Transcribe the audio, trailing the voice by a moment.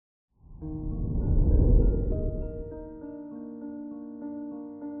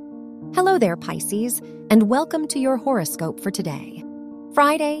Hello there, Pisces, and welcome to your horoscope for today,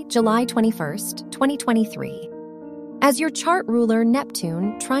 Friday, July 21st, 2023. As your chart ruler,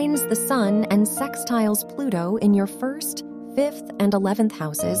 Neptune, trines the Sun and sextiles Pluto in your 1st, 5th, and 11th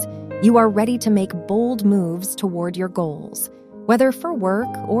houses, you are ready to make bold moves toward your goals. Whether for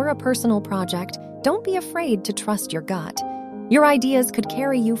work or a personal project, don't be afraid to trust your gut. Your ideas could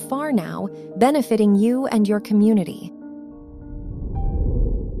carry you far now, benefiting you and your community.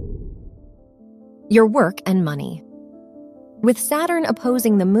 Your work and money. With Saturn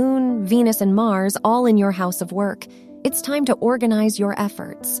opposing the Moon, Venus, and Mars all in your house of work, it's time to organize your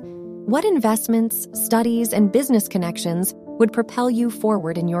efforts. What investments, studies, and business connections would propel you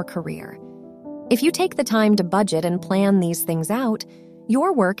forward in your career? If you take the time to budget and plan these things out,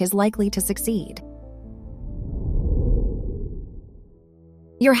 your work is likely to succeed.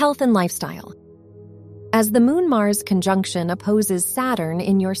 Your health and lifestyle. As the Moon-Mars conjunction opposes Saturn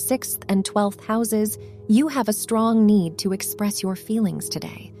in your 6th and 12th houses, you have a strong need to express your feelings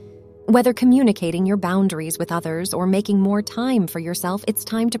today. Whether communicating your boundaries with others or making more time for yourself, it's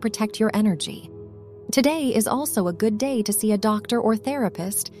time to protect your energy. Today is also a good day to see a doctor or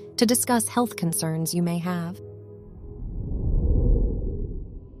therapist to discuss health concerns you may have.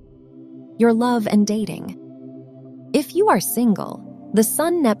 Your love and dating. If you are single, the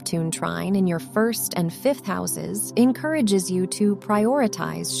Sun-Neptune trine in your 1st and 5th houses encourages you to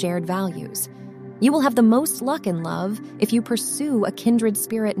prioritize shared values. You will have the most luck in love if you pursue a kindred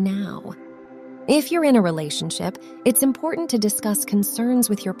spirit now. If you're in a relationship, it's important to discuss concerns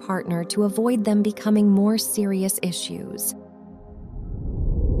with your partner to avoid them becoming more serious issues.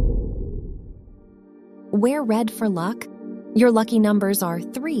 Wear red for luck. Your lucky numbers are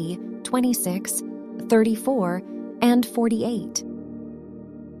 3, 26, 34, and 48.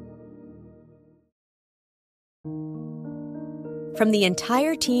 From the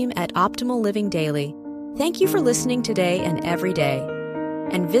entire team at Optimal Living Daily, thank you for listening today and every day.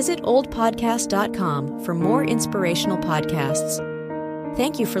 And visit oldpodcast.com for more inspirational podcasts.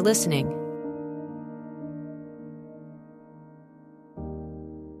 Thank you for listening.